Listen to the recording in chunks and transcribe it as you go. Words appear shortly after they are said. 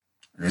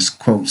It's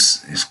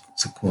quotes.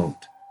 It's a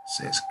quote. It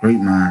says, "Great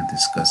mind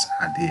discuss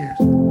ideas.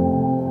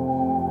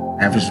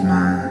 Average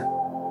mind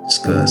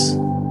discuss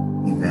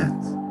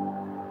events.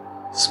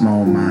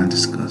 Small mind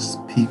discuss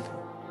people."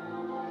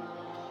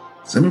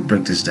 So let me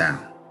break this down.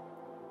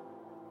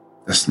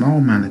 The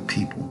small-minded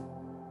people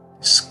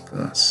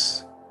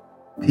discuss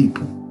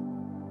people.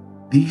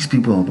 These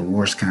people are the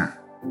worst kind.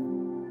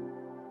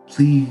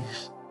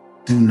 Please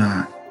do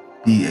not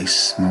be a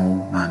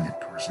small-minded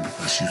person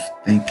because you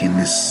think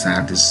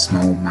inside this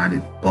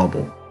small-minded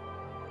bubble.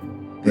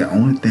 The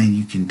only thing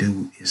you can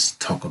do is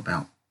talk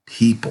about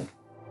people.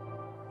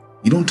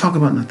 You don't talk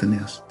about nothing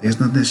else. There's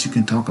nothing else you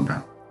can talk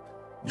about.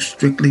 You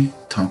strictly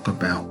talk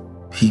about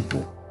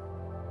people,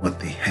 what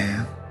they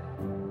have,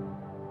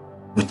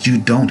 what you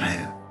don't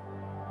have,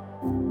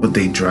 what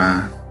they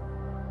drive,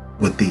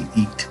 what they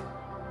eat,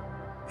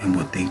 and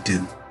what they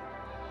do.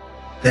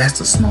 That's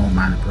a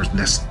small-minded person.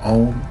 That's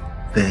all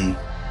they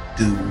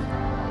do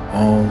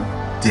all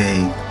day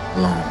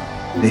long.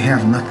 They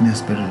have nothing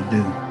else better to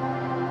do.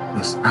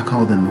 I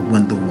call them the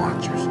window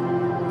watchers.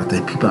 But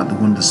they peep out the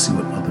window to see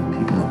what other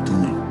people are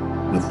doing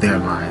with their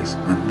lives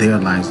when their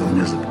lives are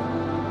miserable.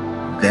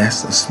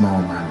 That's a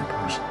small-minded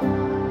person.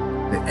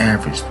 The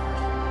average person.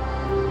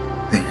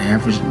 The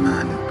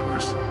average-minded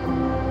person.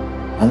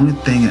 Only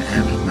thing an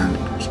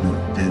average-minded person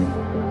will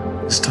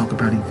do is talk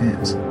about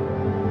events.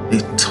 They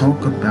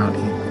talk about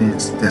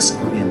events that's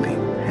in the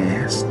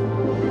past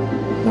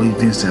or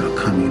events that are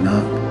coming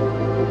up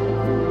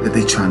that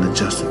they're trying to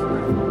justify.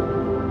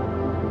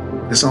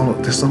 That's all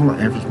an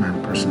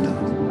average-minded person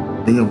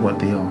does. They are what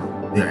they are.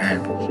 They're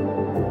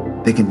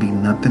average. They can be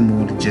nothing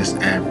more than just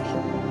average.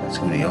 That's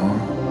who they are.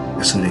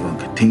 That's who they're going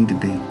to continue to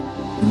be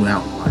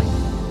throughout life.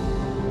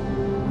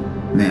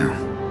 Now,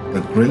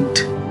 the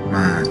great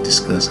minds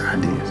discuss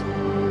ideas.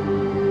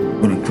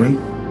 When a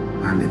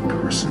great-minded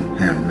person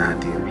has an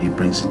idea, he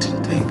brings it to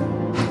the table.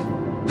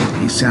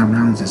 He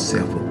surrounds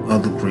himself with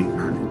other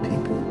great-minded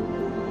people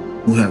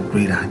who have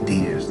great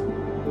ideas.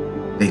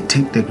 They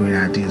take their great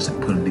ideas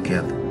and put them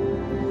together.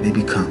 They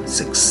become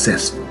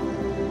successful.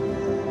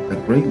 A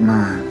great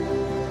mind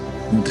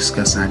who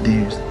discuss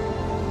ideas,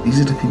 these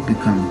are the people who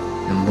become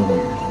your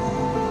lawyers,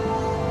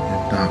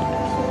 your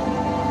doctors,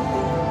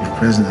 your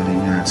president of the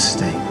United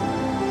States,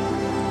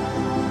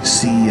 your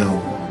CEO,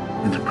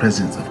 and the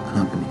presidents of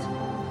companies.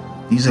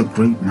 These are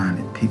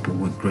great-minded people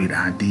with great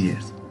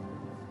ideas.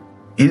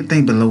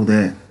 Anything below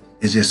that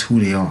is just who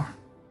they are.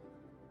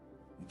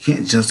 You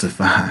can't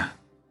justify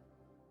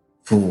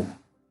for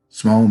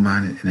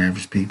small-minded and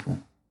average people.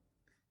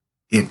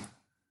 If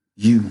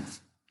you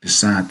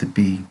decide to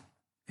be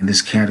in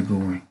this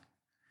category,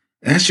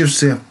 ask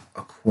yourself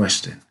a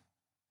question.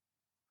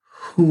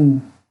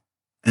 Who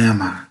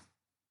am I?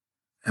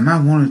 Am I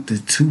one of the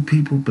two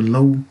people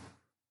below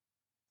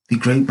the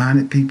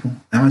great-minded people?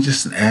 Am I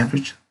just an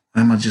average?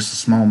 Or am I just a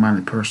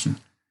small-minded person?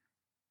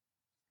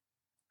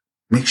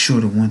 Make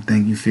sure the one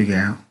thing you figure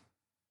out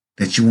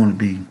that you want to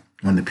be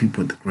one of the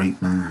people with the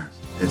great minds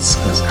that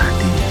discuss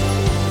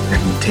ideas that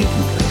can take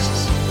you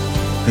places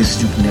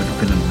you never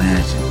could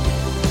imagine.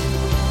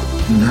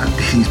 Do not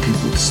be these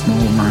people with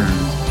small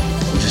minds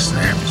or just an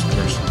average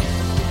person.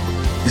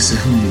 This is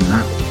who you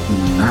not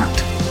want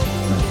to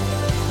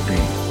be.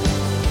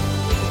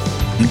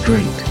 Be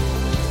great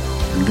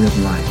and live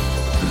life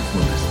to the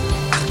fullest.